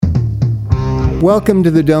Welcome to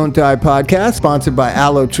the Don't Die podcast, sponsored by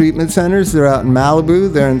Aloe Treatment Centers. They're out in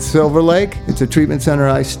Malibu. They're in Silver Lake. It's a treatment center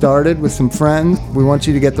I started with some friends. We want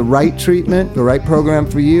you to get the right treatment, the right program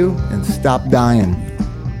for you, and stop dying.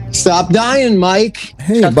 Stop dying, Mike.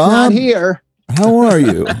 Hey, Chuck's Bob. not here. How are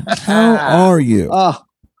you? How are you? Oh,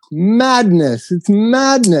 madness. It's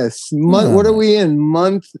madness. What are we in?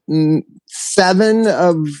 Month 7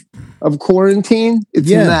 of quarantine? It's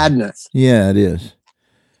madness. Yeah, it is.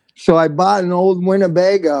 So I bought an old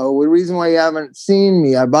Winnebago. The reason why you haven't seen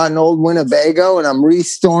me, I bought an old Winnebago and I'm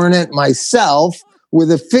restoring it myself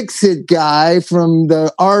with a Fix-It guy from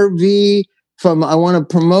the RV I want to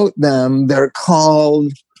promote them. They're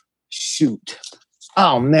called,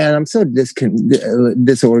 oh man, I'm so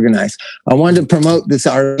disorganized. I wanted to promote this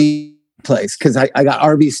RV place because I got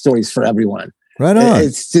RV stories for everyone. Right on.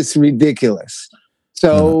 It's just ridiculous.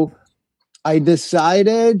 So I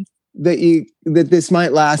decided that this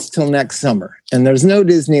might last till next summer. And there's no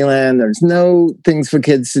Disneyland. There's no things for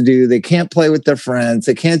kids to do. They can't play with their friends.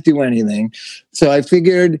 They can't do anything. So I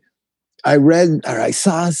figured, I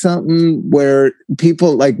saw something where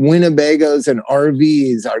people like Winnebagos and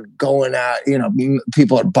RVs are going out,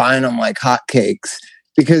 people are buying them like hotcakes.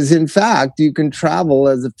 Because in fact, you can travel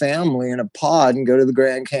as a family in a pod and go to the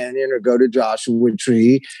Grand Canyon or go to Joshua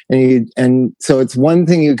Tree. And so it's one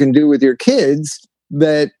thing you can do with your kids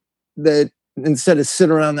that instead of sit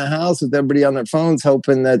around the house with everybody on their phones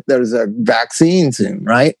hoping that there's a vaccine soon,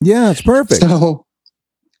 right? Yeah, it's perfect. So,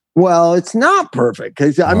 well, it's not perfect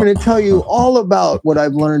because I'm going to tell you all about what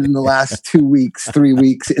I've learned in the last 2 weeks, 3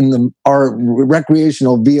 weeks in our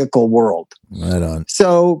recreational vehicle world. Right on.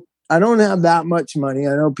 So I don't have that much money.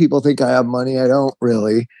 I know people think I have money. I don't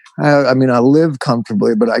really. I live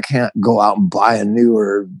comfortably, but I can't go out and buy a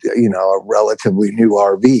relatively new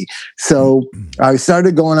RV. So I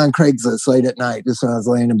started going on Craigslist late at night, just when I was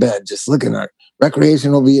laying in bed, just looking at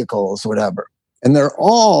recreational vehicles, whatever. And they're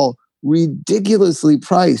all ridiculously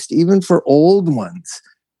priced, even for old ones.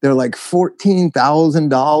 They're like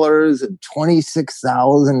 $14,000 and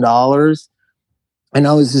 $26,000. And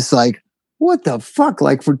I was just like, what the fuck?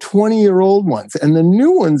 Like for 20-year-old ones. And the new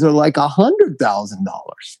ones are like $100,000.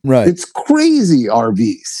 Right. It's crazy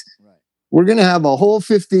RVs. Right. We're going to have a whole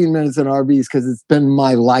 15 minutes on RVs because it's been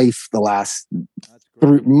my life the last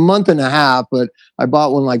month and a half, but I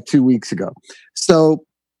bought one like 2 weeks ago. So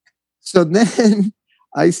then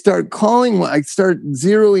I start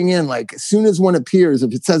zeroing in, like as soon as one appears,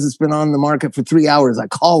 if it says it's been on the market for 3 hours, I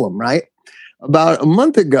call them, right? About a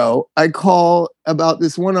month ago, I call about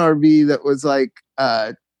this one RV that was like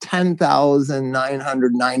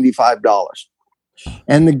 $10,995.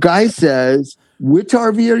 And the guy says, which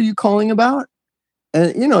RV are you calling about?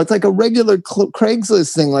 And, it's like a regular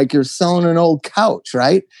Craigslist thing, like you're selling an old couch,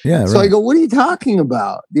 right? Yeah. So I go, what are you talking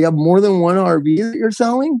about? Do you have more than one RV that you're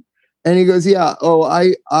selling? And he goes, yeah. Oh,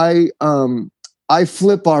 I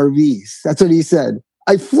flip RVs. That's what he said.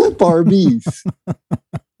 I flip RVs.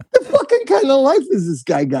 What fucking kind of life has this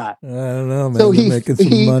guy got? I don't know, man. So he's making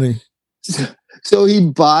some money. So he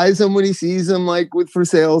buys them when he sees them, like with for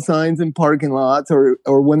sale signs in parking lots, or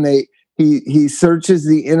when he searches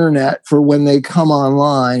the internet for when they come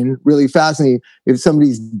online really fascinating. If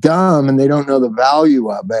somebody's dumb and they don't know the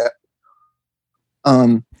value of it,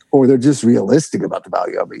 or they're just realistic about the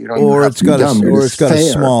value of it. It's got a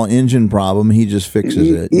small engine problem. He just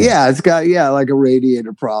fixes it. Yeah, it's got like a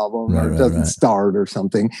radiator problem, or it doesn't start or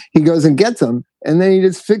something. He goes and gets them, and then he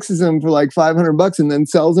just fixes them for like $500 and then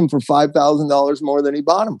sells them for $5,000 more than he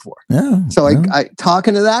bought them for. Yeah. So I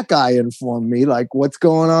talking to that guy informed me like what's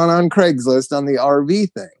going on Craigslist on the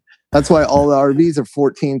RV thing. That's why all the RVs are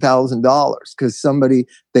 $14,000 because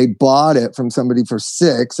they bought it from somebody for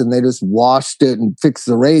 $6,000 and they just washed it and fixed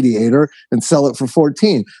the radiator and sell it for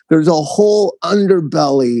 $14,000. There's a whole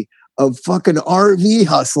underbelly of fucking RV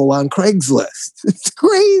hustle on Craigslist. It's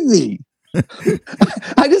crazy.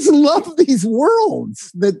 I just love these worlds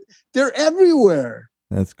that they're everywhere.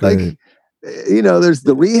 That's great. There's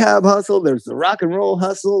the rehab hustle, there's the rock and roll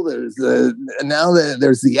hustle, there's the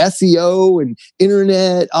SEO and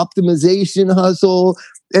internet optimization hustle,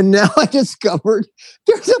 and now I discovered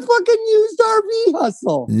there's a fucking used RV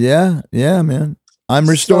hustle. Yeah, man. I'm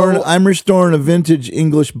restoring a vintage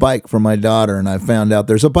English bike for my daughter, and I found out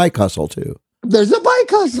there's a bike hustle too. There's a bike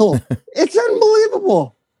hustle. It's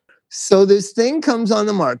unbelievable. So this thing comes on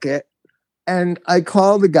the market. And I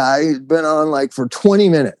called the guy who'd been on like for 20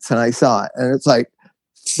 minutes and I saw it. And it's like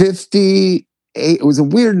it was a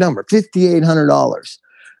weird number, $5,800.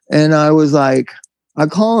 And I was like, I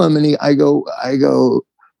call him and I go,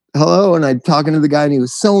 hello. And I'm talking to the guy and he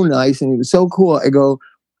was so nice and he was so cool.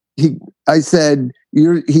 I said,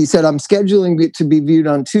 he said, I'm scheduling it to be viewed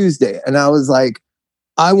on Tuesday. And I was like,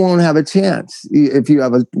 I won't have a chance if you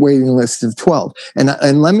have a waiting list of 12.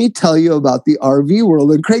 And let me tell you about the RV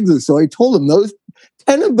world and Craigslist. So I told him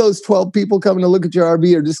 10 of those 12 people coming to look at your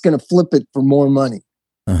RV are just going to flip it for more money.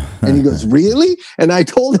 And he goes, really? And I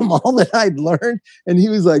told him all that I'd learned. And he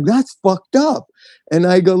was like, that's fucked up. And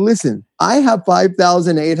I go, listen, I have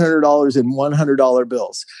 $5,800 in $100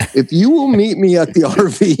 bills. If you will meet me at the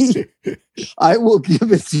RV, I will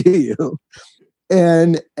give it to you.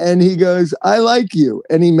 And he goes, I like you.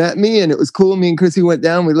 And he met me and it was cool. Me and Chrissy went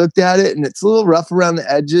down, we looked at it and it's a little rough around the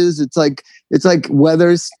edges. It's like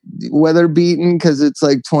weather beaten because it's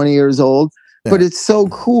like 20 years old. Yeah. But it's so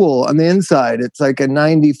cool on the inside. It's like a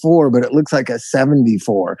 94, but it looks like a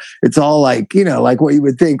 74. It's all like, like what you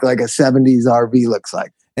would think like a 70s RV looks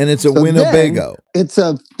like. And it's a Winnebago. It's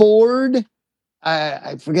a Ford.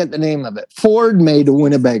 I forget the name of it. Ford made a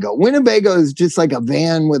Winnebago. Winnebago is just like a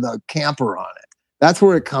van with a camper on it. That's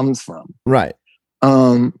where it comes from. Right.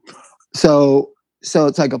 So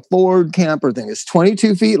it's like a Ford camper thing. It's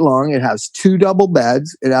 22 feet long. It has 2 double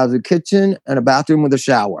beds. It has a kitchen and a bathroom with a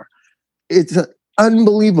shower. It's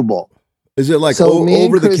unbelievable. Is it like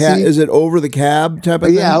over the cab? Is it over the cab type of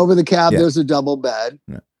thing? Yeah, over the cab. Yeah. There's a double bed.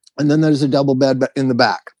 Yeah. And then there's a double bed in the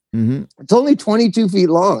back. Mm-hmm. It's only 22 feet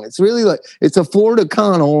long. It's really it's a Ford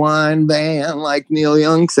Econoline van like Neil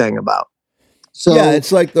Young sang about. So yeah,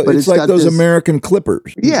 it's like those American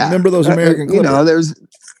Clippers. Yeah. Remember those American Clippers?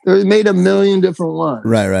 There's made a million different ones.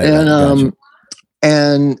 Right. And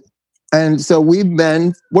gotcha. And so we've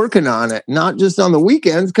been working on it, not just on the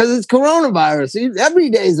weekends, because it's coronavirus. Every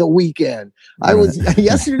day is a weekend.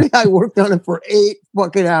 Yesterday I worked on it for 8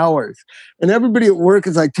 fucking hours. And everybody at work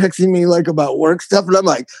is like texting me like about work stuff. And I'm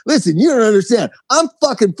like, listen, you don't understand. I'm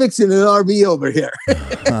fucking fixing an RV over here.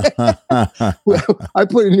 I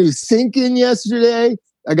put a new sink in yesterday.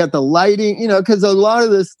 I got the lighting, because a lot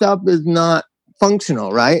of this stuff is not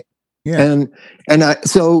functional, right? Yeah.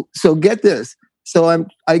 So get this. So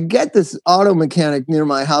I get this auto mechanic near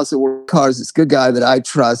my house at work cars. This good guy that I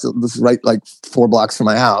trust. This is right like 4 blocks from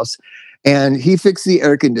my house, and he fixed the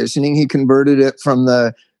air conditioning. He converted it from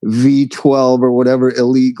the V12 or whatever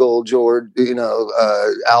illegal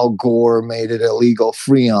Al Gore made it illegal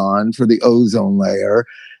Freon for the ozone layer.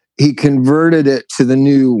 He converted it to the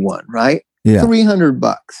new one, right? Yeah,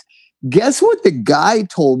 $300. Guess what the guy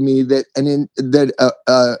told me that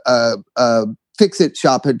Fix-It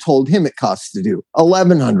shop had told him it costs to do?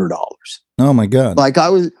 $1,100. Oh my God. Like I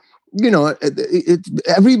was,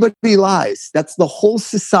 everybody lies. That's the whole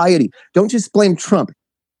society. Don't just blame Trump.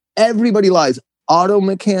 Everybody lies. Auto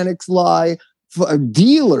mechanics lie.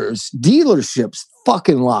 Dealerships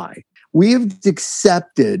fucking lie. We have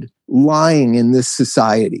accepted lying in this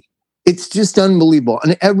society. It's just unbelievable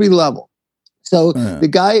on every level. So the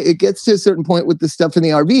guy, it gets to a certain point with the stuff in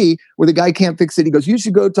the RV where the guy can't fix it. He goes, you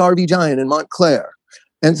should go to RV Giant in Montclair.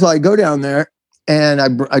 And so I go down there and I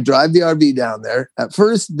drive the RV down there. At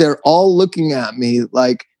first, they're all looking at me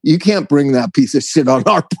like, you can't bring that piece of shit on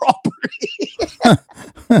our property.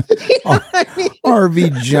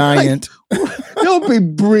 RV Giant. Like, don't be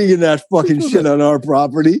bringing that fucking shit on our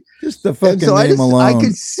property. Just the fucking name alone. I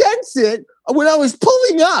could sense it. When I was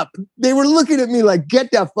pulling up, they were looking at me like, get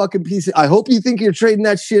that fucking piece I hope you think you're trading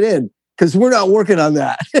that shit in, because we're not working on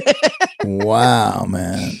that. Wow,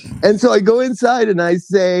 man. And so I go inside and I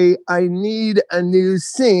say, I need a new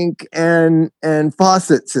sink and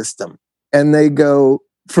faucet system. And they go,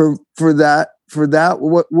 for that,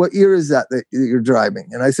 what year is that you're driving?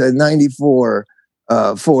 And I said, 94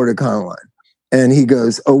 Ford Econoline. And he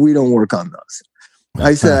goes, oh, we don't work on those.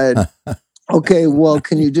 I said, okay, well,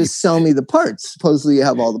 can you just sell me the parts? Supposedly you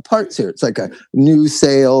have all the parts here. It's like a new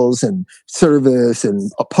sales and service and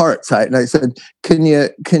parts. Right? And I said, can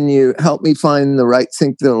you help me find the right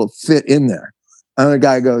sink that'll fit in there? And the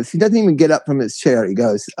guy goes, he doesn't even get up from his chair. He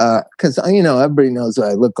goes, because, everybody knows what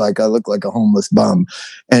I look like. I look like a homeless bum.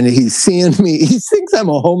 And he's seeing me. He thinks I'm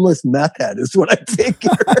a homeless meth head is what I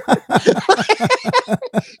figure.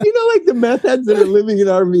 Like the meth heads that are living in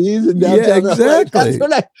RVs and downtown. Yeah, exactly. That's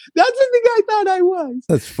what the guy thought I was.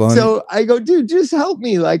 That's funny. So I go, dude, just help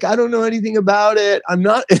me. Like, I don't know anything about it. I'm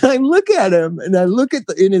not. And I look at him and I look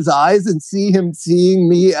in his eyes and see him seeing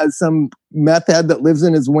me as some meth head that lives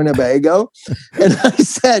in his Winnebago. And I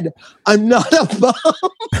said, I'm not a bum.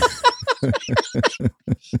 I'm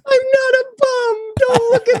not a bum.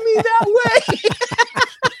 Don't look at me that way.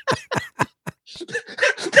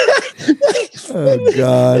 Oh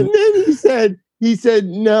God. And then he said,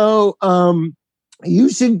 no, you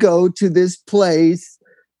should go to this place.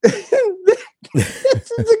 This is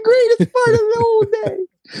the greatest part of the whole day.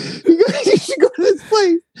 He goes, you should go to this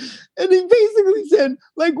place. And he basically said,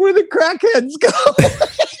 like, where the crackheads go.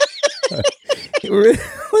 Really?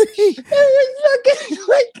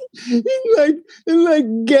 It was in like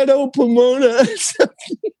ghetto Pomona or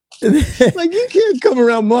something. Like, you can't come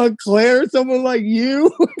around Montclair, someone like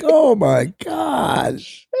you. Oh my God.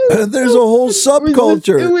 There's a whole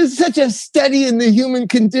subculture. It was such a study in the human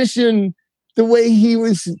condition, the way he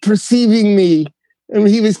was perceiving me. And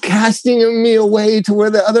he was casting me away to where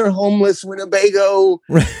the other homeless Winnebago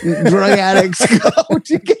drug addicts go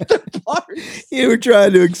to get their parts. You were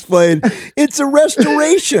trying to explain. It's a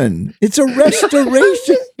restoration. It's a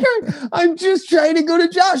restoration. I'm just trying to go to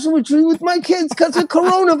Joshua Tree with my kids because of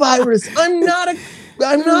coronavirus. I'm not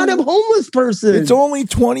a homeless person. It's only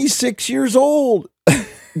 26 years old.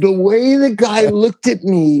 The way the guy looked at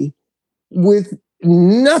me with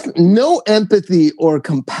no empathy or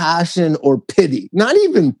compassion or pity, not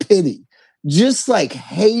even pity, just like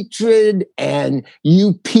hatred and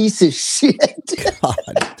you piece of shit. God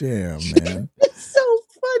damn, man. It's so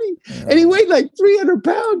funny. Yeah. And he weighed like 300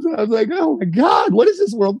 pounds. And I was like, oh my God, what is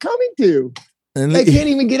this world coming to? And I can't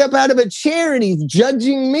even get up out of a chair and he's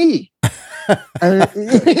judging me. You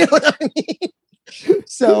know what I mean?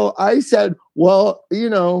 So I said, well,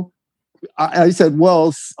 I said,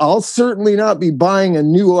 well, I'll certainly not be buying a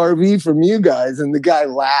new RV from you guys. And the guy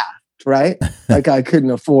laughed, right? Like I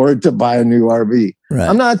couldn't afford to buy a new RV. Right.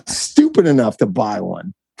 I'm not stupid enough to buy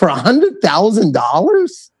one for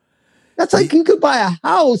 $100,000. That's like you could buy a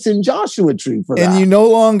house in Joshua Tree for that. And you no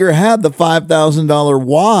longer had the $5,000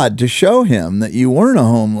 wad to show him that you weren't a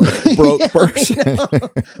homeless broke person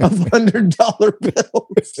of $100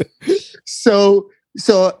 bills.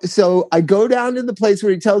 So I go down to the place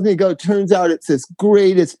where he tells me to go. Turns out it's this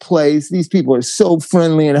greatest place. These people are so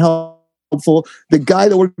friendly and helpful. The guy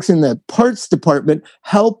that works in the parts department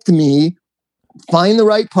helped me find the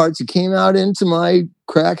right parts. He came out into my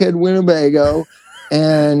crackhead Winnebago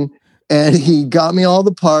and he got me all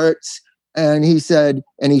the parts. And he said,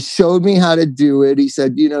 and he showed me how to do it. He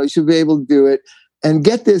said, you should be able to do it. And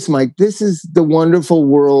get this, Mike, this is the wonderful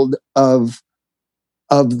world of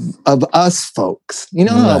us folks. You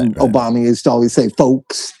know how Obama used to always say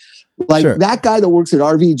folks? Like that guy that works at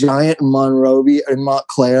RV Giant in Monrovia and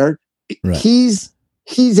Montclair, he's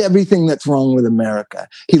everything that's wrong with America.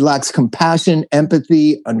 He lacks compassion,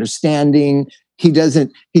 empathy, understanding.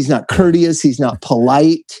 He's not courteous, he's not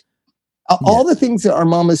polite. All the things that our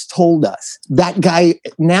mamas told us, that guy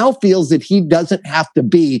now feels that he doesn't have to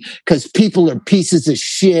be because people are pieces of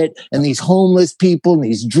shit and these homeless people and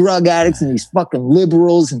these drug addicts and these fucking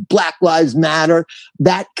liberals and Black Lives Matter.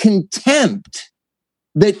 That contempt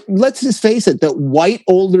that, let's just face it, that white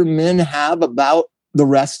older men have about the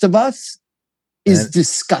rest of us is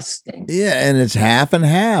disgusting. Yeah, and it's half and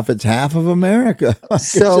half. It's half of America.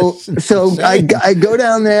 So I go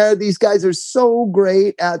down there. These guys are so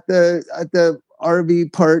great at the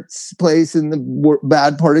RV parts place in the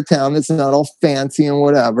bad part of town that's not all fancy and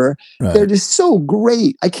whatever. Right. They're just so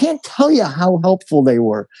great. I can't tell you how helpful they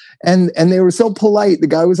were. And they were so polite. The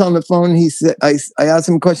guy was on the phone. He said, I asked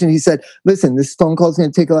him a question. He said, listen, this phone call is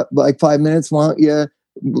going to take like 5 minutes. Why don't you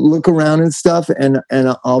look around and stuff and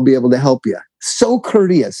I'll be able to help you. So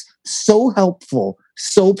courteous, so helpful,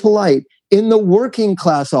 so polite in the working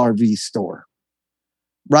class RV store,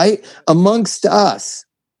 right? Amongst us.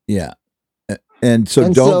 Yeah. And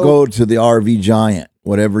so don't go to the RV Giant,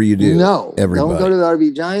 whatever you do. No, everybody. Don't go to the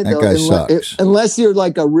RV Giant. That guy sucks. Unless you're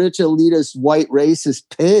like a rich elitist white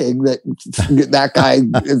racist pig that guy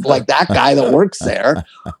is like that guy that works there.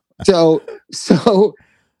 So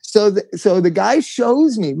the guy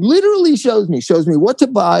literally shows me what to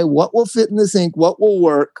buy, what will fit in the sink, what will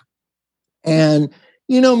work. And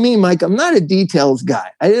you know me, Mike, I'm not a details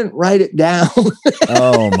guy. I didn't write it down.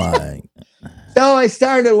 Oh my. So I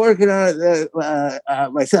started working on it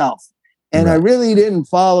myself. And I really didn't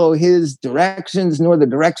follow his directions nor the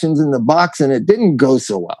directions in the box. And it didn't go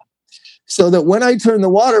so well. So that when I turned the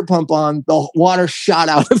water pump on, the water shot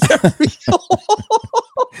out of every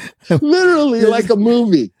literally like a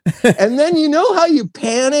movie. And then you know how you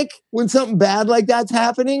panic when something bad like that's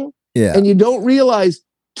happening? Yeah. And you don't realize,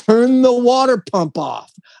 turn the water pump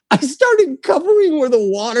off. I started covering where the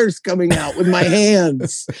water's coming out with my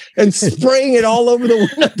hands and spraying it all over the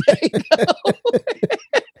Winnebago.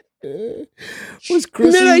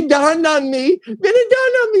 And then it dawned on me,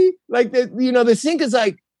 like the sink is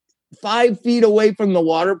like 5 feet away from the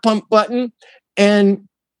water pump button. And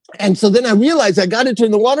so then I realized I got to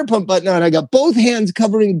turn the water pump button on. I got both hands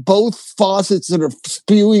covering both faucets that are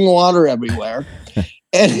spewing water everywhere. and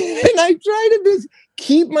I try to just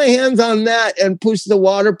keep my hands on that and push the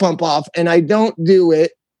water pump off. And I don't do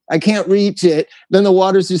it. I can't reach it. Then the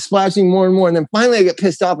water's just splashing more and more. And then finally I get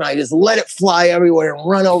pissed off and I just let it fly everywhere and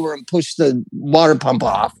run over and push the water pump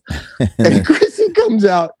off. And Chrissy comes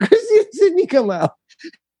out. Chrissy and Sydney come out.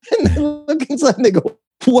 And they look inside and they go,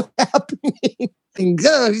 what happened? And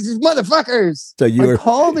go, these motherfuckers. So you I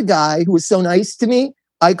call the guy who was so nice to me.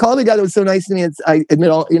 I admit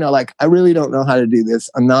all, like, I really don't know how to do this.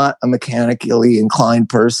 I'm not a mechanically inclined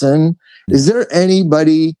person. Is there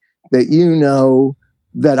anybody that you know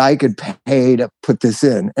that I could pay to put this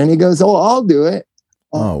in? And he goes, oh, I'll do it.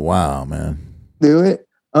 Oh, wow, man. Do it.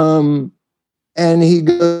 And he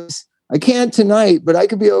goes, I can't tonight, but I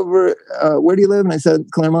could be over. Where do you live? And I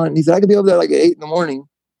said, Claremont. And he said, I could be over there like at 8 a.m.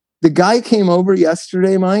 The guy came over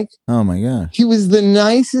yesterday, Mike. Oh my gosh. He was the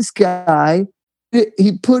nicest guy.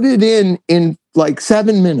 He put it in like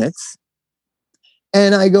 7 minutes.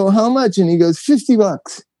 And I go, how much? And he goes,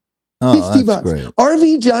 $50. Oh, $50. Great.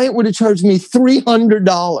 RV Giant would have charged me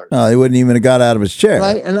 $300. Oh, he wouldn't even have got out of his chair.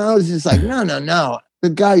 Right. And I was just like, no. The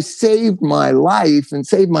guy saved my life and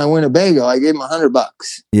saved my Winnebago. I gave him $100.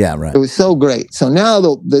 Yeah, right. It was so great. So now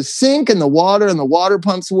the sink and the water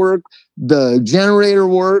pumps work. The generator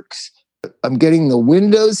works. I'm getting the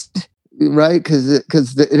windows right because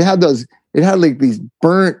it had like these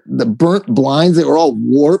burnt blinds that were all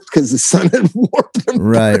warped because the sun had warped them.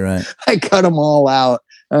 Right. I cut them all out.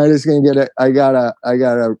 I'm just gonna get it. I got a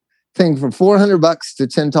thing for $400 to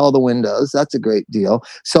tint all the windows. That's a great deal.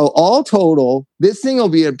 So all total, this thing will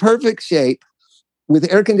be in perfect shape with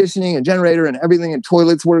air conditioning and generator and everything and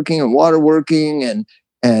toilets working and water working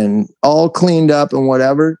and all cleaned up and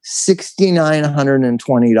whatever.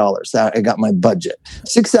 $6,920. That I got my budget.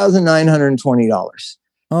 $6,920.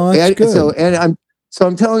 Oh, that's good. So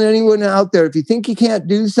I'm telling anyone out there, if you think you can't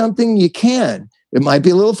do something, you can. It might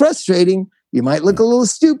be a little frustrating. You might look a little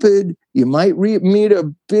stupid. You might meet a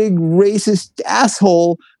big racist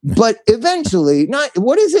asshole, but eventually,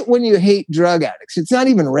 what is it when you hate drug addicts? It's not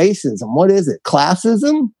even racism. What is it?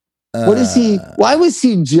 Classism? What is he? Why was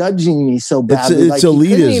he judging me so badly? It's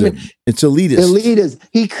elitism. It's elitist. Elitism.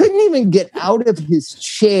 He couldn't even get out of his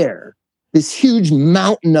chair. This huge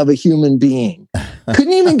mountain of a human being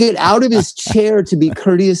couldn't even get out of his chair to be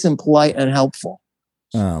courteous and polite and helpful.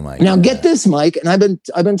 Oh my! Now God. get this, Mike, and I've been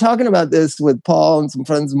talking about this with Paul and some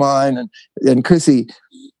friends of mine and Chrissy.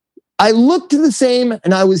 I looked the same,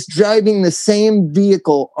 and I was driving the same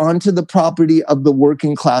vehicle onto the property of the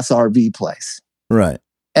working class RV place. Right.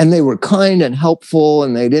 And they were kind and helpful,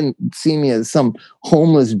 and they didn't see me as some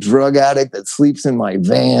homeless drug addict that sleeps in my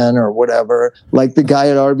van or whatever, like the guy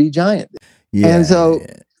at RV Giant. Yeah, and so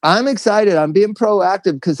I'm excited. I'm being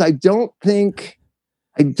proactive because I don't think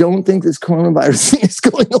this coronavirus thing is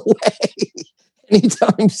going away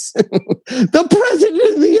anytime soon. The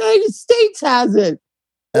president of the United States has it.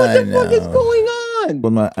 What the fuck is going on?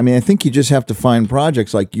 Well, I think you just have to find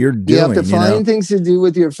projects like you're doing. You have to find things to do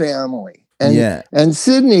with your family. And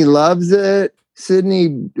Sydney loves it.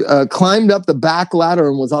 Sydney climbed up the back ladder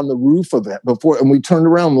and was on the roof of it before. And we turned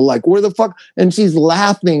around and we're like, where the fuck? And she's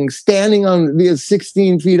laughing, standing on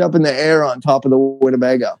 16 feet up in the air on top of the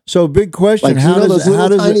Winnebago. So big question. Like, how does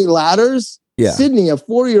tiny ladders? Yeah. Sydney, a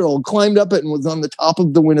 4-year-old, climbed up it and was on the top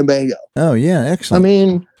of the Winnebago. Oh, yeah.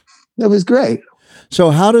 Excellent. That was great. So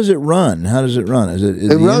how does it run? Is it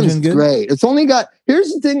the runs engine good? Great. It's only got,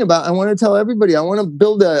 here's the thing I want to tell everybody, I want to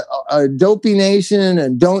build a Dopey Nation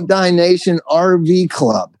and Don't Die Nation RV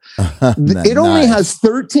club. It only has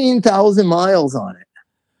 13,000 miles on it.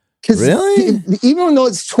 Really? Even though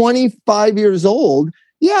it's 25 years old,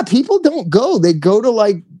 yeah, people don't go. They go to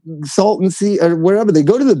like Salton Sea or wherever. They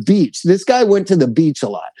go to the beach. This guy went to the beach a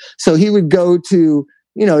lot. So he would go to,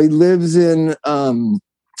 he lives in,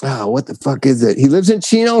 what the fuck is it? He lives in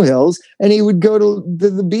Chino Hills, and he would go to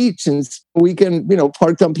the beach and weekend,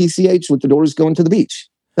 parked on PCH with the doors going to the beach.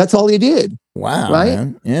 That's all he did. Wow. Right?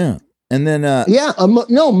 Man. Yeah. And then,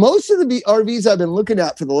 no, most of the RVs I've been looking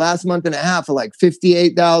at for the last month and a half are like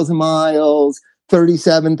 58,000 miles,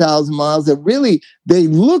 37,000 miles. They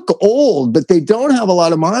look old, but they don't have a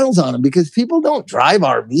lot of miles on them because people don't drive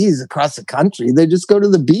RVs across the country. They just go to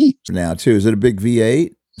the beach. Now, too, is it a big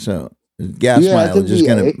V8? So gas mileage is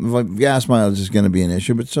going to be an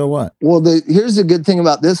issue, but so what? Well, here's the good thing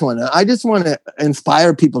about this one. I just want to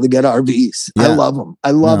inspire people to get RVs. Yeah. I love them.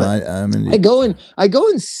 I love it. I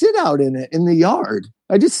go and sit out in it in the yard.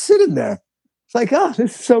 I just sit in there. It's like,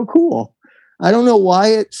 this is so cool. I don't know why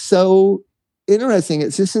it's so interesting.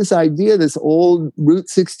 It's just this idea, this old Route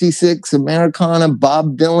 66 Americana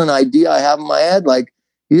Bob Dylan idea I have in my head. Like,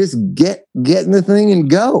 you just get in the thing and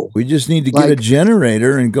go. We just need to get a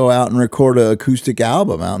generator and go out and record an acoustic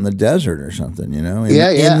album out in the desert or something,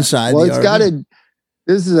 Inside the RV.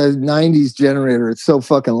 This is a 90s generator. It's so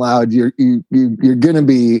fucking loud. You're going to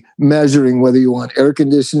be measuring whether you want air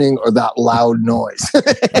conditioning or that loud noise.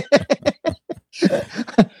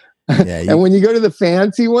 And when you go to the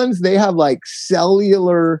fancy ones, they have like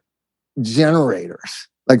cellular generators,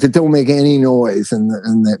 like that don't make any noise and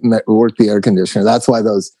that work the air conditioner. That's why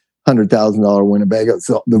those $100,000 Winnebagos,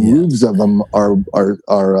 the roofs of them are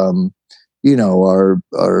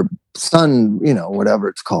sun, whatever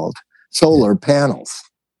it's called. Solar panels.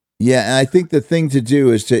 Yeah, and I think the thing to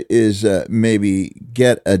do is maybe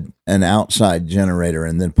get an outside generator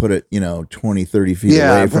and then put it 20, 30 feet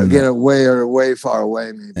away from get it way far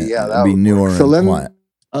away. Maybe that would be newer and quiet.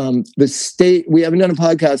 The state, we haven't done a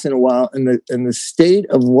podcast in a while, and the state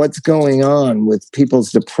of what's going on with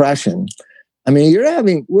people's depression. I mean,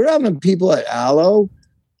 we're having people at Aloe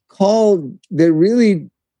call. They're really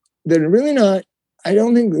not. I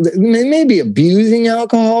don't think they may be abusing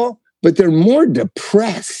alcohol, but they're more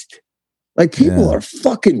depressed. Like people are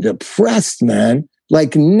fucking depressed, man.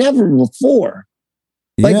 Like never before.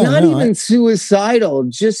 Like not even suicidal,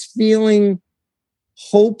 just feeling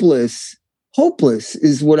hopeless. Hopeless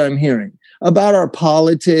is what I'm hearing about our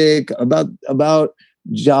politic, about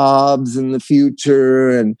jobs in the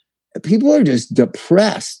future, and people are just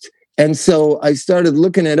depressed. And so I started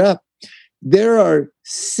looking it up. There are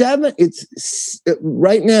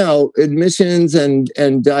right now, admissions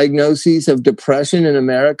and diagnoses of depression in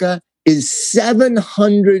America is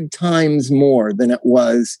 700 times more than it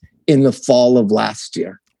was in the fall of last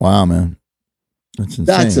year. Wow, man. That's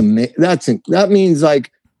insane. That means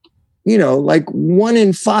like 1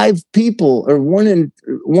 in 5 people or 1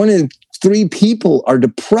 in 3 people are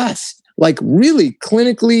depressed. Like really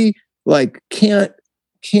clinically, like can't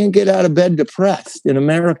get out of bed depressed in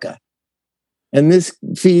America. And this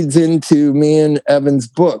feeds into me and Evan's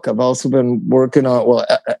book. I've also been working on,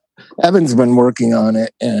 Evan's been working on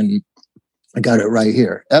it, and I got it right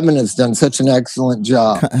here. Evan has done such an excellent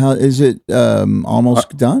job. How is it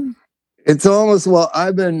almost done? It's almost,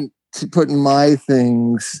 I've been putting my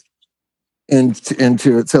things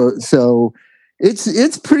into it. So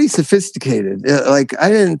it's pretty sophisticated. Like I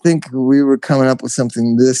didn't think we were coming up with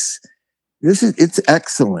something it's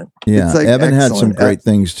excellent. Yeah, it's like Evan excellent. had some great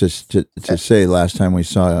things to say last time we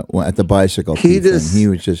saw at the bicycle.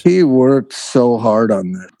 He worked so hard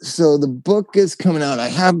on that. So the book is coming out. I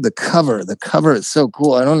have the cover. The cover is so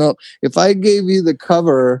cool. I don't know if I gave you the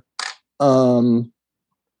cover.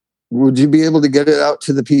 Would you be able to get it out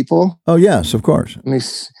to the people? Oh yes, of course.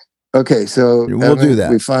 Okay, so we'll do that.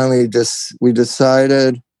 We finally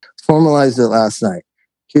decided, formalized it last night.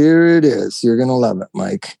 Here it is. You're gonna love it,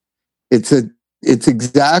 Mike. It's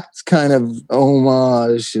exact kind of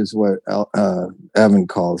homage is what Evan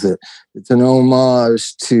calls it. It's an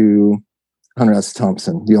homage to Hunter S.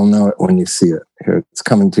 Thompson. You'll know it when you see it. Here, it's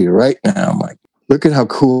coming to you right now, Mike. Look at how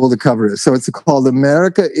cool the cover is. So it's called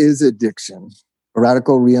 "America is Addiction: A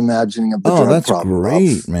Radical Reimagining of the Drug Problem." Oh,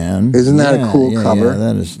 that's great, man! Isn't that a cool cover?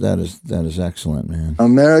 Yeah, that is excellent, man.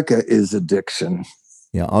 America is Addiction.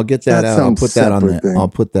 Yeah, I'll get that out. I'll put that on the. I'll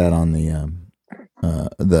put that on the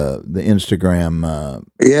Instagram.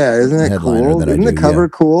 Isn't it cool? Isn't the cover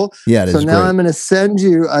cool? Yeah, it is. So now great. I'm going to send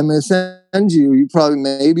you. You probably,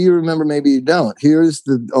 maybe you remember, maybe you don't. Here's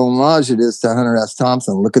the homage it is to Hunter S.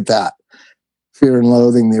 Thompson. Look at that. Fear and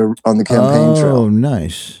Loathing on the campaign trail. Oh,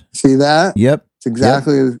 nice. See that? Yep. It's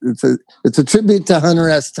exactly. Yep. It's a tribute to Hunter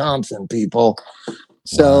S. Thompson, people.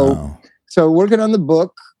 So working on the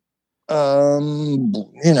book.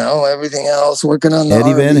 Everything else, working on the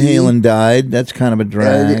Eddie Van Halen died. That's kind of a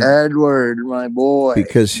drag. Edward, my boy.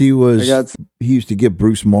 Because he used to give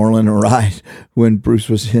Bruce Moreland a ride when Bruce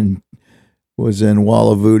was in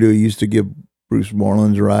Wall of Voodoo. He used to give Bruce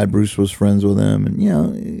Moreland a ride. Bruce was friends with him,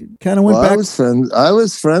 and kind of went back. I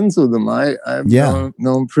was friends with him. I've known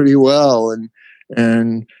him pretty well,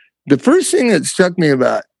 and the first thing that struck me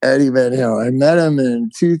about Eddie Van Halen, I met him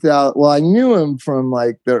in 2000. Well, I knew him from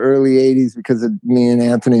like the early 80s because of me and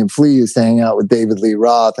Anthony and Flea used to hang out with David Lee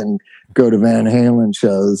Roth and go to Van Halen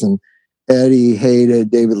shows. And Eddie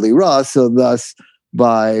hated David Lee Roth. So thus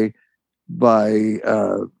by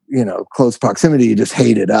close proximity, he just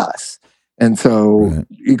hated us. And so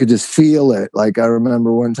you could just feel it. Like I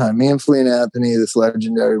remember one time, me and Flea and Anthony, this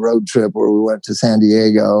legendary road trip where we went to San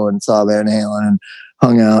Diego and saw Van Halen and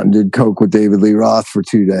hung out and did coke with David Lee Roth for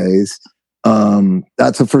 2 days.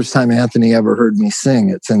 That's the first time Anthony ever heard me sing.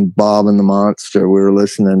 It's in Bob and the Monster. We were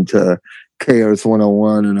listening to KRS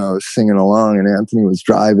 101 and I was singing along and Anthony was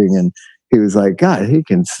driving and he was like, God, he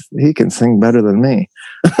can sing better than me.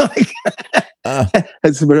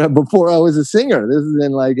 That's before I was a singer. This is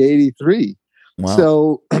in like 83. Wow.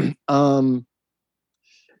 So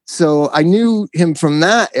so I knew him from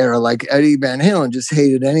that era, like Eddie Van Halen just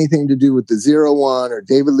hated anything to do with the 01 or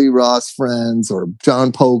David Lee Roth Friends or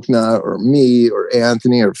John Polknut or me or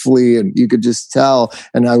Anthony or Flea. And you could just tell.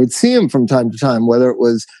 And I would see him from time to time, whether it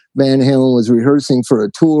was Van Halen was rehearsing for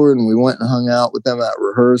a tour and we went and hung out with them at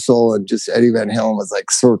rehearsal, and just Eddie Van Halen was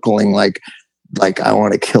like circling, like I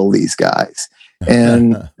want to kill these guys.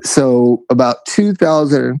 And so about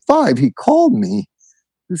 2005, he called me.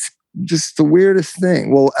 It's just the weirdest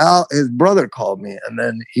thing. Well, his brother called me, and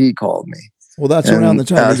then he called me. Well, that's around the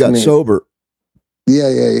time he got sober.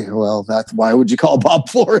 Yeah. Well, that's why would you call Bob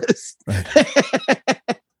Forrest?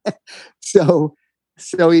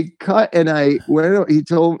 So he cut, and I went. He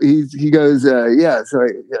told he goes, yeah. So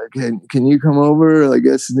can you come over? I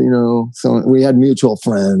guess So we had mutual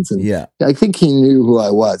friends, and I think he knew who I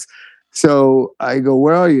was. So I go,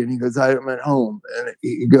 where are you? And he goes, I'm at home. And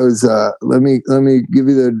he goes, let me give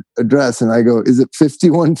you the address. And I go, is it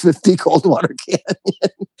 5150 Coldwater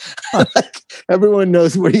Canyon? Like, everyone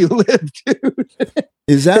knows where you live, dude.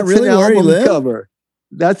 Is that really where you live? Cover.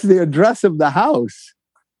 That's the address of the house.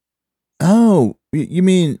 Oh, you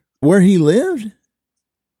mean where he lived?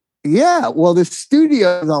 Yeah. Well, the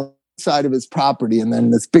studio was on one side of his property, and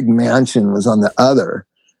then this big mansion was on the other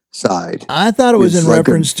side. I thought it was in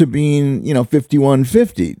reference to being,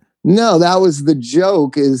 5150. No, that was the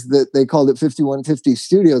joke, is that they called it 5150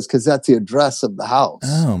 Studios because that's the address of the house.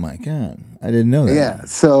 Oh my God. I didn't know that. Yeah.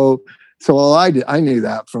 So I knew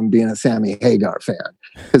that from being a Sammy Hagar fan,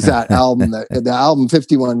 because that album, the album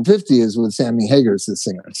 5150 is with Sammy Hagar's the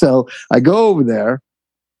singer. So I go over there,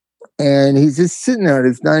 and he's just sitting there at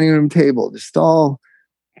his dining room table, just all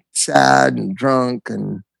sad and drunk,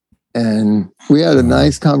 and we had a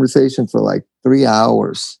nice conversation for like 3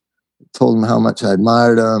 hours. I told him how much I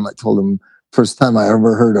admired him. I told him first time I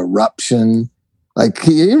ever heard Eruption. Like,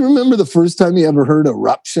 can you remember the first time you ever heard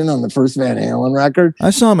Eruption on the first Van Halen record? I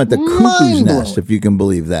saw him at the Cuckoo's Nest, if you can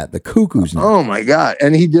believe that. The Cuckoo's Nest. Oh my God.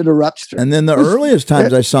 And he did Eruption. And then the earliest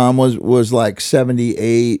times I saw him was like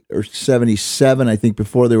 78 or 77, I think,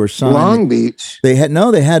 before they were signed. Long Beach. They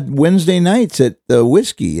had Wednesday nights at the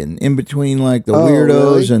Whiskey, and in between like the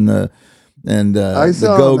Weirdos really? and the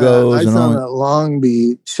Go-Go's. I saw him at Long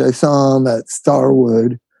Beach. I saw him at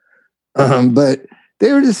Starwood. But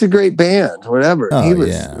they were just a great band, whatever. He was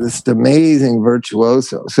this amazing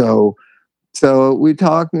virtuoso. So we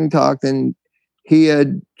talked, and he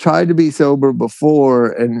had tried to be sober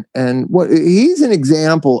before. And what he's an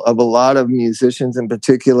example of a lot of musicians in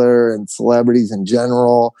particular, and celebrities in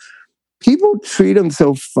general. People treat him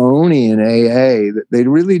so phony in AA that they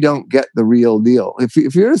really don't get the real deal.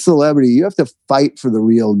 If you're a celebrity, you have to fight for the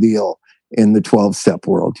real deal in the 12-step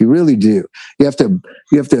world. You really do. You have to,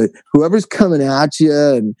 whoever's coming at you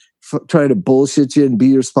and try to bullshit you and be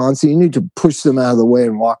your sponsor, you need to push them out of the way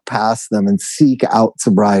and walk past them and seek out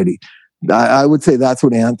sobriety. I would say that's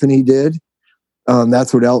what Anthony did.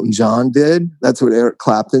 That's what Elton John did. That's what Eric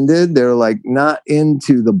Clapton did. They're like not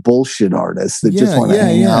into the bullshit artists that just want to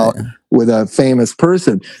hang out with a famous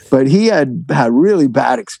person. But he had really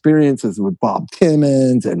bad experiences with Bob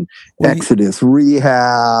Timmons and Exodus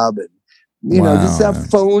Rehab, and just that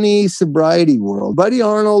phony sobriety world. Buddy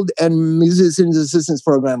Arnold and Musicians Assistance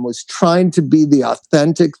Program was trying to be the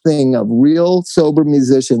authentic thing of real sober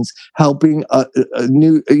musicians helping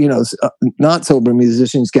not sober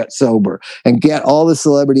musicians get sober and get all the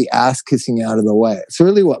celebrity ass kissing out of the way. It's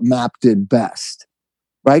really what MAP did best,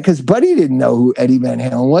 right? Because Buddy didn't know who Eddie Van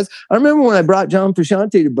Halen was. I remember when I brought John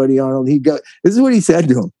Frusciante to Buddy Arnold, this is what he said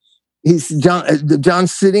to him.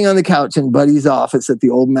 John's sitting on the couch in Buddy's office at the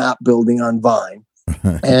old MAP building on Vine.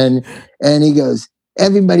 and he goes,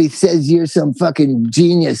 everybody says you're some fucking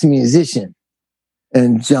genius musician.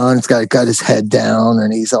 And John's got his head down,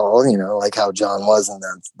 and he's all, like how John was in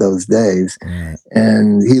those days. Right.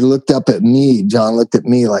 And he looked up at me. John looked at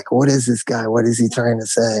me like, what is this guy? What is he trying to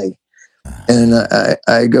say? And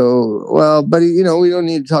I go, well, Buddy, we don't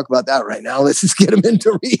need to talk about that right now. Let's just get him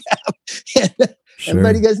into rehab. And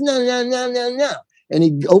Buddy goes, no. And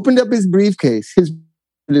he opened up his briefcase. His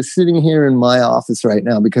is sitting here in my office right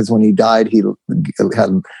now, because when he died, he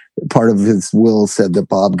had part of his will said that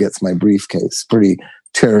Bob gets my briefcase. Pretty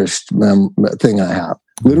cherished thing I have.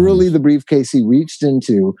 Literally the briefcase he reached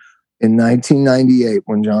into in 1998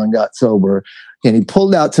 when John got sober, and he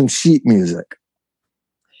pulled out some sheet music.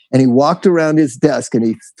 And he walked around his desk and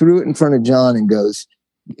he threw it in front of John and goes,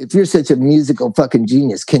 if you're such a musical fucking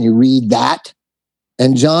genius, can you read that?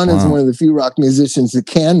 And John is one of the few rock musicians that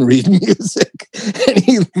can read music. And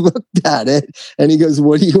he looked at it and he goes,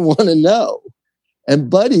 what do you want to know? And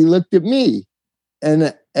Buddy looked at me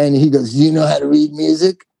and he goes, do you know how to read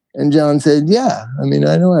music? And John said, yeah, I mean,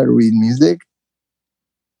 I know how to read music.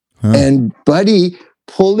 Huh. And Buddy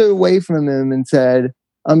pulled it away from him and said,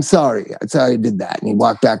 I'm sorry I did that. And he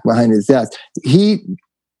walked back behind his desk.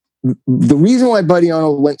 The reason why Buddy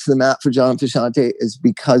Arnold went to the mat for John Frusciante is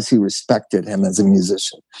because he respected him as a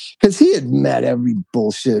musician. Because he had met every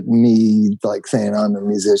bullshit me, like saying I'm a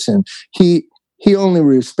musician. He only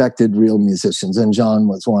respected real musicians, and John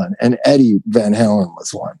was one. And Eddie Van Halen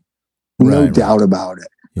was one. No doubt about it.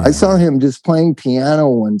 Yeah. I saw him just playing piano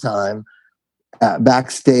one time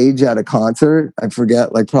backstage at a concert. I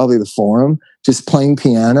forget, like probably the Forum, just playing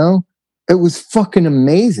piano. It was fucking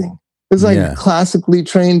amazing. It was like a classically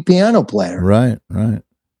trained piano player. Right. And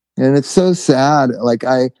it's so sad. Like,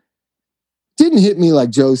 I didn't hit me like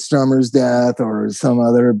Joe Strummer's death or some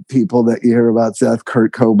other people that you hear about death,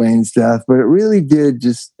 Kurt Cobain's death, but it really did.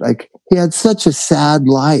 Just like, he had such a sad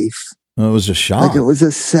life. Well, it was a shock. Like, it was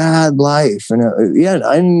a sad life.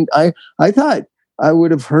 And I thought I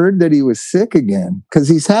would have heard that he was sick again, because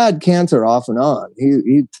he's had cancer off and on.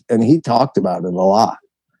 He talked about it a lot.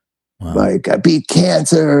 Wow. Like, I beat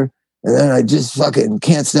cancer, and then I just fucking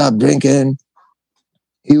can't stop drinking.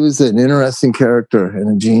 He was an interesting character and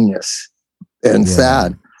a genius, and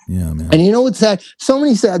sad. Yeah, man. And you know what's sad? So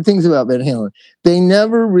many sad things about Van Halen. They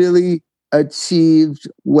never really achieved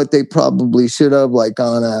what they probably should have, like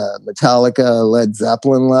on a Metallica, Led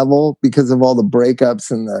Zeppelin level, because of all the breakups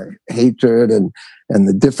and the hatred and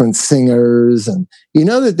the different singers. And you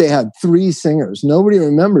know that they had 3 singers. Nobody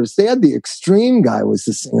remembers. They had the Extreme guy was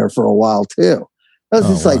the singer for a while too. I was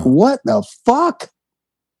just like, what the fuck?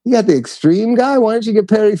 You got the Extreme guy? Why don't you get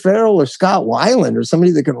Perry Farrell or Scott Weiland or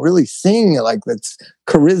somebody that can really sing, like, that's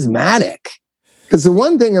charismatic? Because the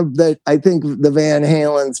one thing that I think the Van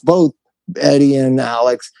Halens, both Eddie and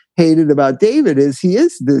Alex, hated about David is he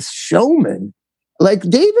is this showman. Like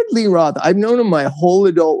David Lee Roth, I've known him my whole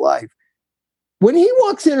adult life. When he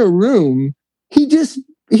walks in a room,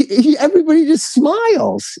 everybody just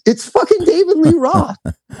smiles. It's fucking David Lee Roth.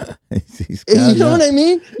 You know what I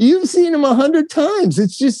mean? You've seen him 100 times.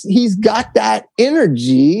 It's just, he's got that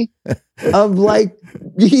energy of like,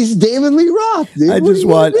 he's David Lee Roth. Dude. I just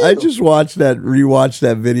rewatched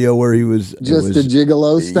that video where he was the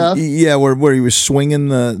gigolo stuff. Yeah, where he was swinging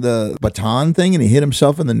the baton thing and he hit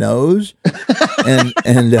himself in the nose and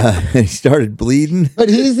he started bleeding. But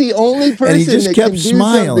he's the only person, and he just kept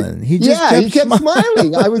smiling. He kept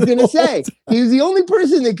smiling. I was going to say, he was the only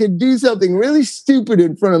person that could do something really stupid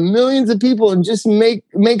in front of millions of people and just make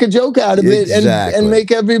a joke out of it and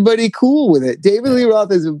make everybody cool with it. David Lee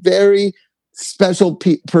Roth is a very special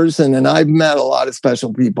person, and I've met a lot of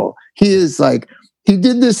special people. He is like, he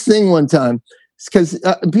did this thing one time, because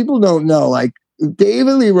people don't know, like,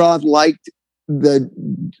 David Lee Roth liked the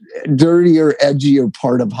dirtier, edgier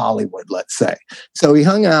part of Hollywood, let's say. So he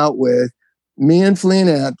hung out with me and Flea and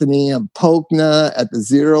Anthony and Polkna at the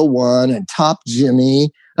 01 and Top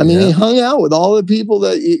Jimmy. I mean, he hung out with all the people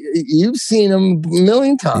that you've seen him a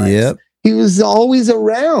million times. Yep. He was always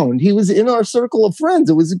around. He was in our circle of friends.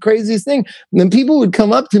 It was the craziest thing. And then people would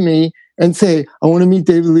come up to me and say, I want to meet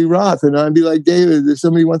David Lee Roth. And I'd be like, David, if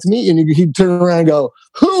somebody wants to meet you, and he'd turn around and go,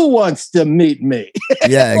 who wants to meet me?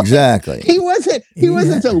 Yeah, exactly. He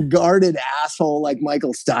wasn't some guarded asshole like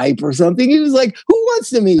Michael Stipe or something. He was like, who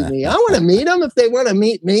wants to meet me? I want to meet them if they want to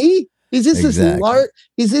meet me. He's just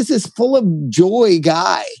this full of joy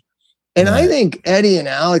guy. And I think Eddie and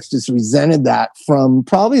Alex just resented that from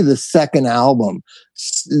probably the second album,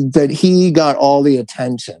 that he got all the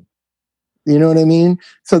attention. You know what I mean?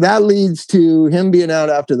 So that leads to him being out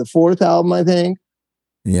after the 4th album, I think.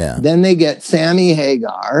 Yeah. Then they get Sammy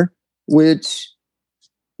Hagar, which,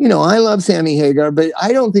 you know, I love Sammy Hagar, but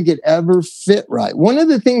I don't think it ever fit right. One of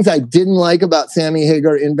the things I didn't like about Sammy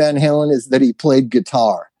Hagar in Van Halen is that he played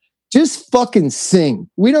guitar. Just fucking sing.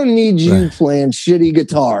 We don't need you playing shitty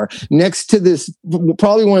guitar next to this,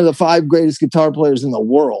 probably one of the 5 greatest guitar players in the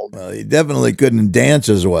world. Well, he definitely couldn't dance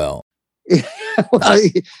as well. He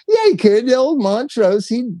could. The old Montrose,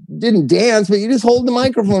 he didn't dance, but you just hold the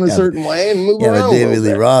microphone a certain way and move around. But David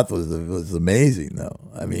Lee Roth was amazing, though.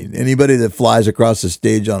 I mean, anybody that flies across the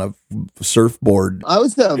stage on a surfboard. I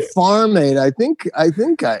was the Farm Aid. I think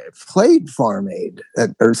I played Farm Aid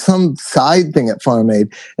or some side thing at Farm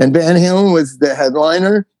Aid, and Van Halen was the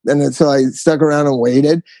headliner, and so I stuck around and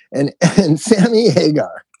waited. And Sammy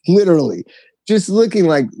Hagar, literally, just looking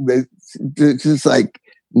like just like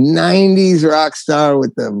 90s rock star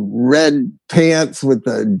with the red pants, with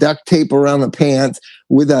the duct tape around the pants,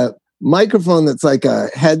 with a microphone that's like a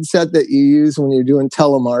headset that you use when you're doing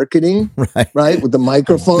telemarketing, right? With the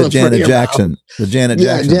microphone. The Janet Jackson. The Janet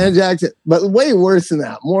Jackson. Yeah, Janet Jackson. But way worse than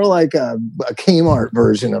that. More like a Kmart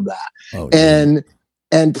version of that. Oh, yeah.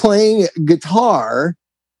 And playing guitar.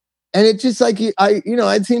 And it just like,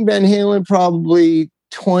 I'd seen Van Halen probably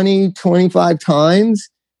 20, 25 times.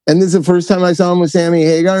 And this is the first time I saw him with Sammy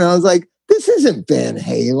Hagar. And I was like, this isn't Van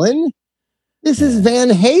Halen. This is Van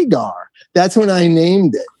Hagar. That's when I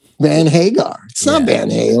named it. Van Hagar. It's not Van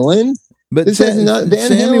Halen. But this is not, Van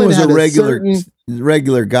Sammy Halen was a regular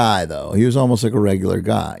regular guy, though. He was almost like a regular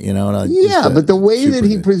guy, you know. But the way that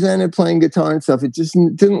he presented playing guitar and stuff, it just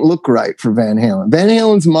didn't look right for Van Halen. Van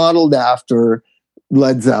Halen's modeled after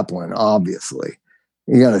Led Zeppelin, obviously.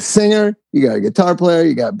 You got a singer, you got a guitar player,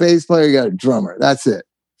 you got a bass player, you got a drummer. That's it.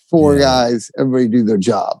 4 guys, everybody do their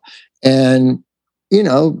job. And,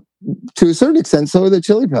 to a certain extent, so are the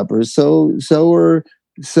Chili Peppers. Was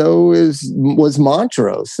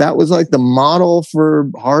Montrose. That was like the model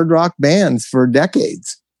for hard rock bands for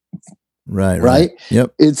decades. Right.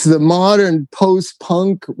 Yep. It's the modern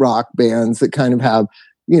post-punk rock bands that kind of have,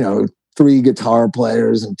 3 guitar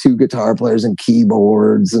players and 2 guitar players and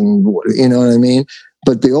keyboards and you know what I mean?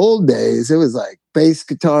 But the old days, it was like bass,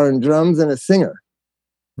 guitar, and drums and a singer.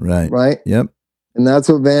 Right. Yep. And that's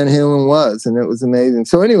what Van Halen was, and it was amazing.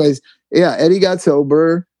 So, anyways, Eddie got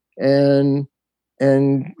sober and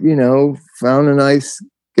found a nice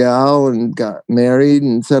gal and got married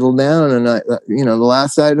and settled down. And the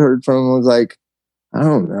last I'd heard from him was like, I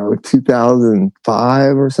don't know,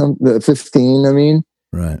 2005 or something, 15. I mean,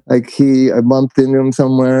 right. Like I bumped into him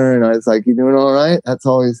somewhere, and I was like, "You doing all right?" That's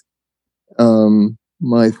always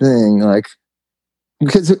my thing, like.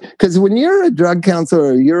 Because when you're a drug counselor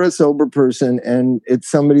or you're a sober person and it's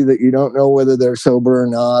somebody that you don't know whether they're sober or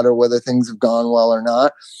not or whether things have gone well or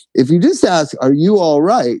not, if you just ask, are you all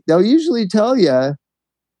right? They'll usually tell you,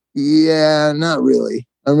 yeah, not really.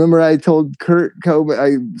 I remember I told Kurt Cobain,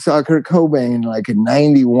 I saw Kurt Cobain like in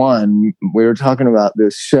 91. We were talking about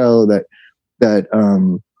this show that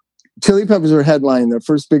Chili Peppers were headlining. Their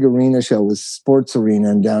first big arena show was Sports Arena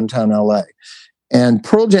in downtown LA. And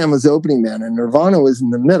Pearl Jam was the opening band and Nirvana was in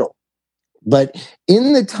the middle. But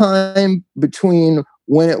in the time between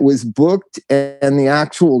when it was booked and the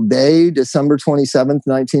actual day, December 27th,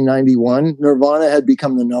 1991, Nirvana had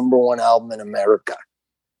become the #1 album in America.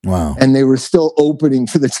 Wow. And they were still opening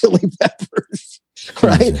for the Chili Peppers.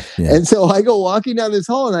 Right. Yeah. And so I go walking down this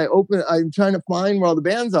hall and I'm trying to find where all the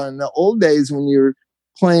bands are. In the old days, when you're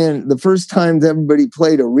playing, the first times everybody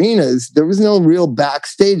played arenas, there was no real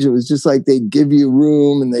backstage. It was just like they'd give you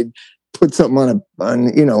room and they'd put something on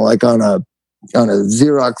a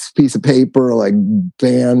Xerox piece of paper, like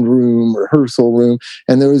band room, rehearsal room.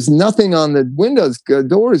 And there was nothing on the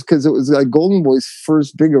doors because it was like Golden Boy's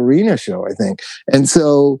first big arena show, I think. And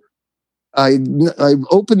so I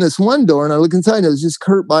opened this one door and I look inside and it was just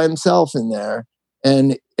Kurt by himself in there.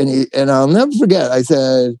 And I'll never forget, I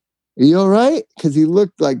said, "Are you all right?" Because he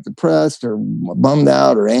looked like depressed or bummed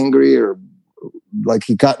out or angry or like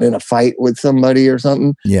he gotten in a fight with somebody or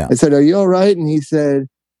something. Yeah. I said, "Are you all right?" And he said,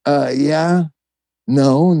 "Yeah,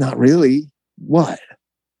 no, not really. What?"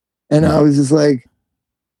 And I was just like,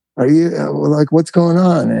 "Are you like, what's going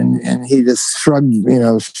on?" And he just shrugged,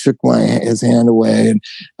 shook his hand away. And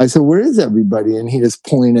I said, "Where is everybody?" And he just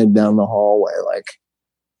pointed down the hallway, like,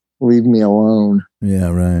 "Leave me alone." Yeah,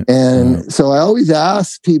 right. And so I always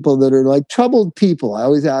ask people that are like troubled people, I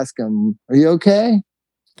always ask them, "Are you okay?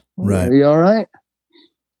 Right. Are you all right?"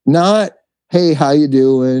 Not, "Hey, how you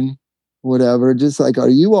doing?" Whatever. Just like, "Are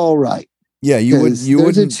you all right?" Yeah,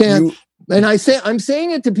 there's a chance. And I'm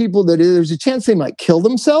saying it to people that there's a chance they might kill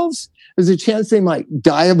themselves. There's a chance they might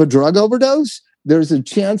die of a drug overdose. There's a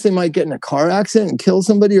chance they might get in a car accident and kill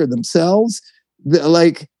somebody or themselves.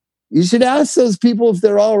 Like, you should ask those people if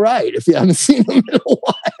they're all right if you haven't seen them in a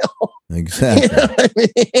while. Exactly. You know what I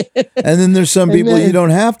mean? And then there's some people you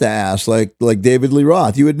don't have to ask, like David Lee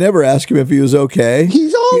Roth. You would never ask him if he was okay.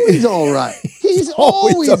 He's always all right. He's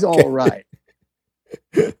always okay. All right.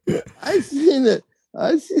 I've seen that.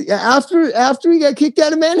 After he got kicked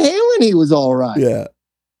out of Van Halen, he was all right. Yeah.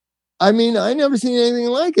 I mean, I never seen anything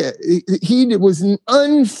like it. He was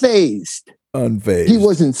unfazed. He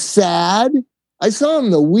wasn't sad. I saw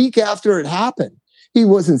him the week after it happened. He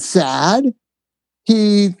wasn't sad.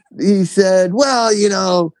 He said, "Well, you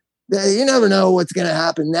never know what's going to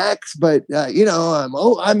happen next, but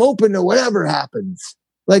I'm open to whatever happens."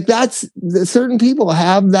 Like, that's certain people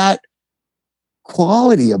have that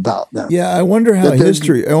quality about them. Yeah, I wonder how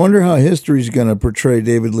history's going to portray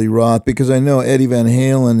David Lee Roth, because I know Eddie Van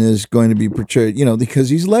Halen is going to be portrayed, because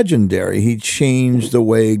he's legendary. He changed the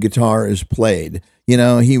way guitar is played.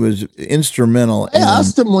 He was instrumental. I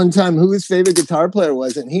asked him one time who his favorite guitar player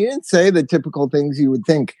was, and he didn't say the typical things you would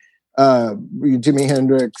think. Jimi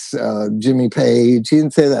Hendrix, Jimmy Page. He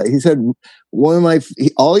didn't say that. He said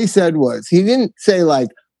all he said was, he didn't say like,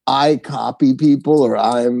 I copy people or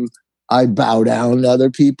I bow down to other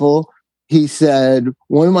people. He said,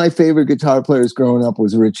 one of my favorite guitar players growing up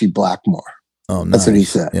was Ritchie Blackmore. Oh, nice. That's what he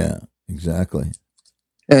said. Yeah, exactly.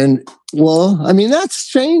 And that's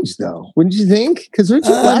strange though, wouldn't you think? Because Ritchie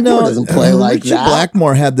Blackmore doesn't play like Ritchie that.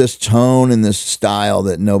 Blackmore had this tone and this style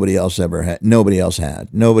that nobody else had.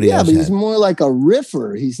 But he's more like a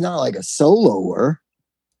riffer. He's not like a soloer.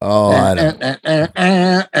 Oh, I don't.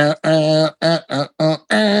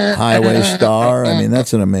 Highway Star.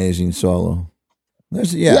 That's an amazing solo.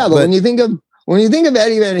 But when you think of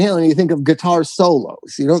Eddie Van Halen, you think of guitar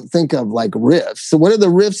solos. You don't think of like riffs. So what are the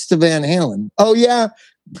riffs to Van Halen? Oh yeah,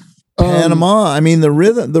 Panama. The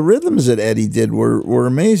rhythms that Eddie did were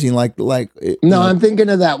amazing. I'm thinking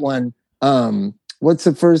of that one. What's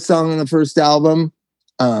the first song on the first album?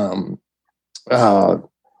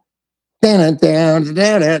 Yeah,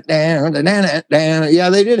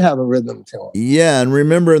 they did have a rhythm to it. Yeah, and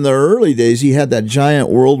remember in the early days, he had that giant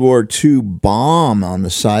World War II bomb on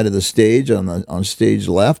the side of the stage, on stage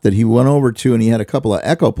left, that he went over to, and he had a couple of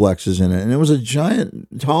Echoplexes in it, and it was a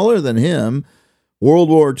giant, taller than him, World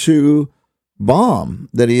War II bomb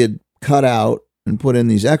that he had cut out and put in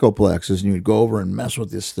these Echoplexes, and you'd go over and mess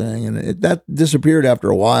with this thing, and that disappeared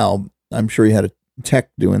after a while. I'm sure he had a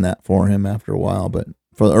tech doing that for him after a while, but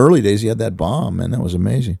for the early days, he had that bomb, and that was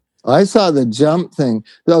amazing. I saw the jump thing.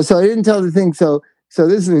 So I didn't tell the thing. So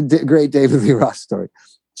this is a great David Lee Roth story.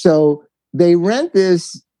 So they rent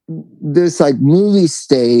this like movie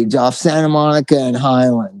stage off Santa Monica and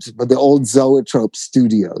Highlands, but the old Zoetrope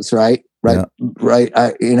Studios, right? Yeah. Right.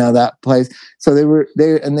 That place. So they were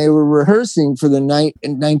rehearsing for the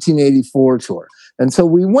 1984 tour. And so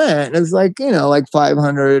we went, and it was like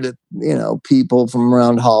 500, people from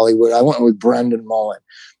around Hollywood. I went with Brendan Mullen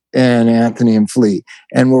and Anthony and Flea,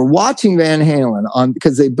 and we're watching Van Halen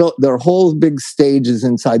because they built their whole big stages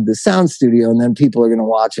inside the sound studio, and then people are going to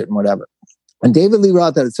watch it and whatever. And David Lee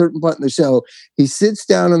Roth, at a certain point in the show, he sits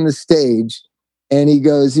down on the stage and he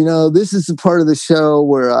goes, this is the part of the show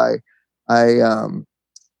where I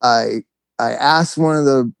asked one of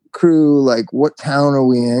the crew, like, what town are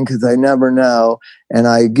we in? Because I never know. And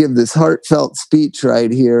I give this heartfelt speech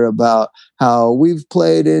right here about how we've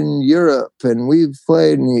played in Europe and we've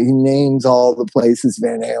played, and he names all the places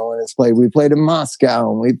Van Halen has played. We played in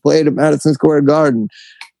Moscow and we played at Madison Square Garden.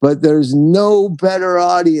 But there's no better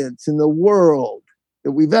audience in the world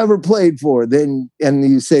that we've ever played for than, and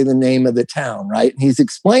you say the name of the town, right? And he's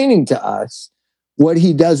explaining to us what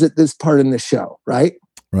he does at this part in the show, right?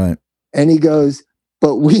 Right. And he goes,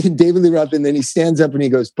 David Lee Roth, and then he stands up and he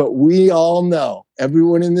goes, but we all know,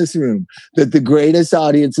 everyone in this room, that the greatest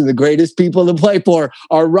audience and the greatest people to play for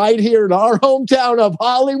are right here in our hometown of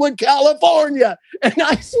Hollywood, California. And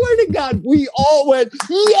I swear to God, we all went,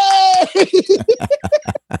 yay!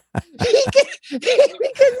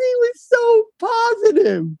 Because he was so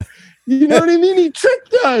positive. You know what I mean? He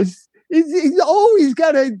tricked us. He's always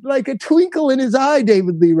got a twinkle in his eye,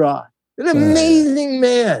 David Lee Roth. An amazing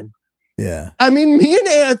man. Yeah. Me and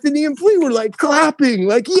Anthony and Flea were like clapping,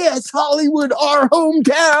 like, yes, Hollywood, our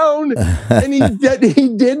hometown. And he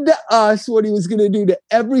did to us what he was going to do to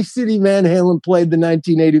every city Van Halen played the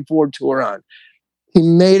 1984 tour on. He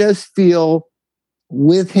made us feel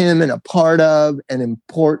with him and a part of and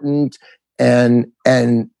important, and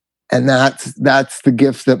that's the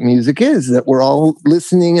gift that music is, that we're all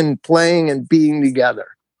listening and playing and being together.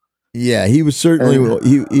 Yeah, he was certainly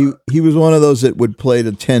he was one of those that would play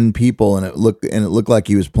to 10 people and it looked like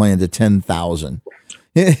he was playing to 10,000.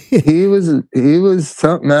 he was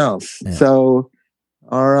something else. Yeah. So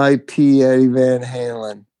R.I.P. Eddie Van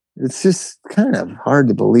Halen. It's just kind of hard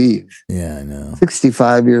to believe. Yeah, I know.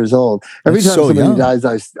 65 years old. Every time somebody young. dies,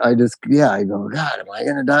 I go, God, am I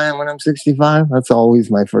going to die when I'm 65? That's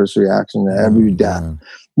always my first reaction to every death. God.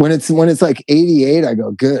 When it's like 88, I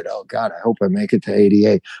go, good. Oh God, I hope I make it to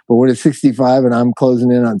 88. But when it's 65 and I'm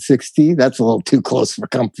closing in on 60, that's a little too close for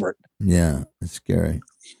comfort. Yeah, it's scary.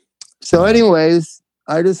 So anyways,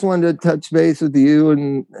 I just wanted to touch base with you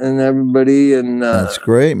and everybody. And that's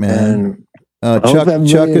great, man. And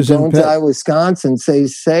Chuck is in Wisconsin. Stay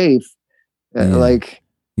safe.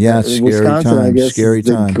 Yeah, scary Wisconsin, time. I guess, scary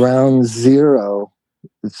time. Ground zero.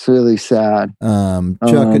 It's really sad.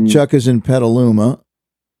 Chuck is in Petaluma.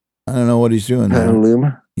 I don't know what he's doing there.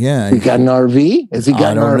 Petaluma? Yeah. He got an RV? Has he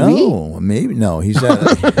got an RV? Know. Maybe. No, he's at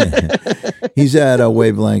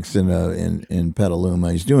Wavelengths in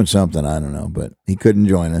Petaluma. He's doing something. I don't know, but he couldn't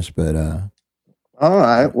join us. But all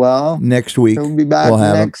right. Well, next week. He'll be back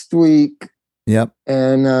next week. Yep.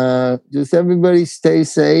 And just everybody stay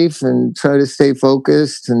safe and try to stay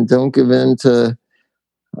focused and don't give in to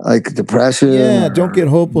like depression. Yeah, don't get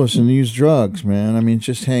hopeless and use drugs, man. I mean,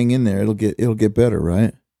 just hang in there. It'll get better,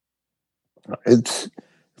 right? It's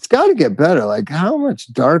got to get better. Like, how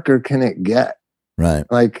much darker can it get? Right.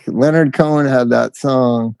 Like Leonard Cohen had that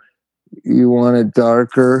song, "You Want It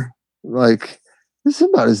Darker." Like, this is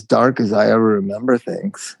about as dark as I ever remember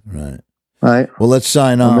things. Right. Right. Well, let's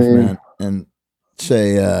sign off, man, and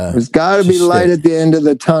say there's got to be light at the end of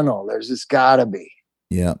the tunnel. There's just got to be.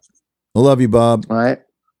 Yeah. I love you, Bob. All right.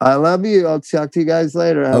 I love you. I'll talk to you guys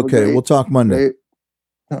later. Okay, we'll talk Monday.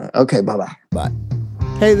 Okay, bye-bye. Bye.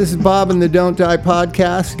 Hey, this is Bob and the Don't Die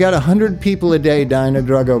podcast. Got 100 people a day dying of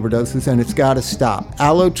drug overdoses, and it's got to stop.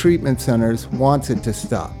 Aloe Treatment Centers wants it to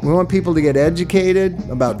stop. We want people to get educated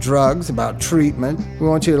about drugs, about treatment. We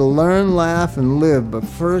want you to learn, laugh, and live, but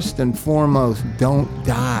first and foremost, don't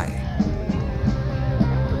die.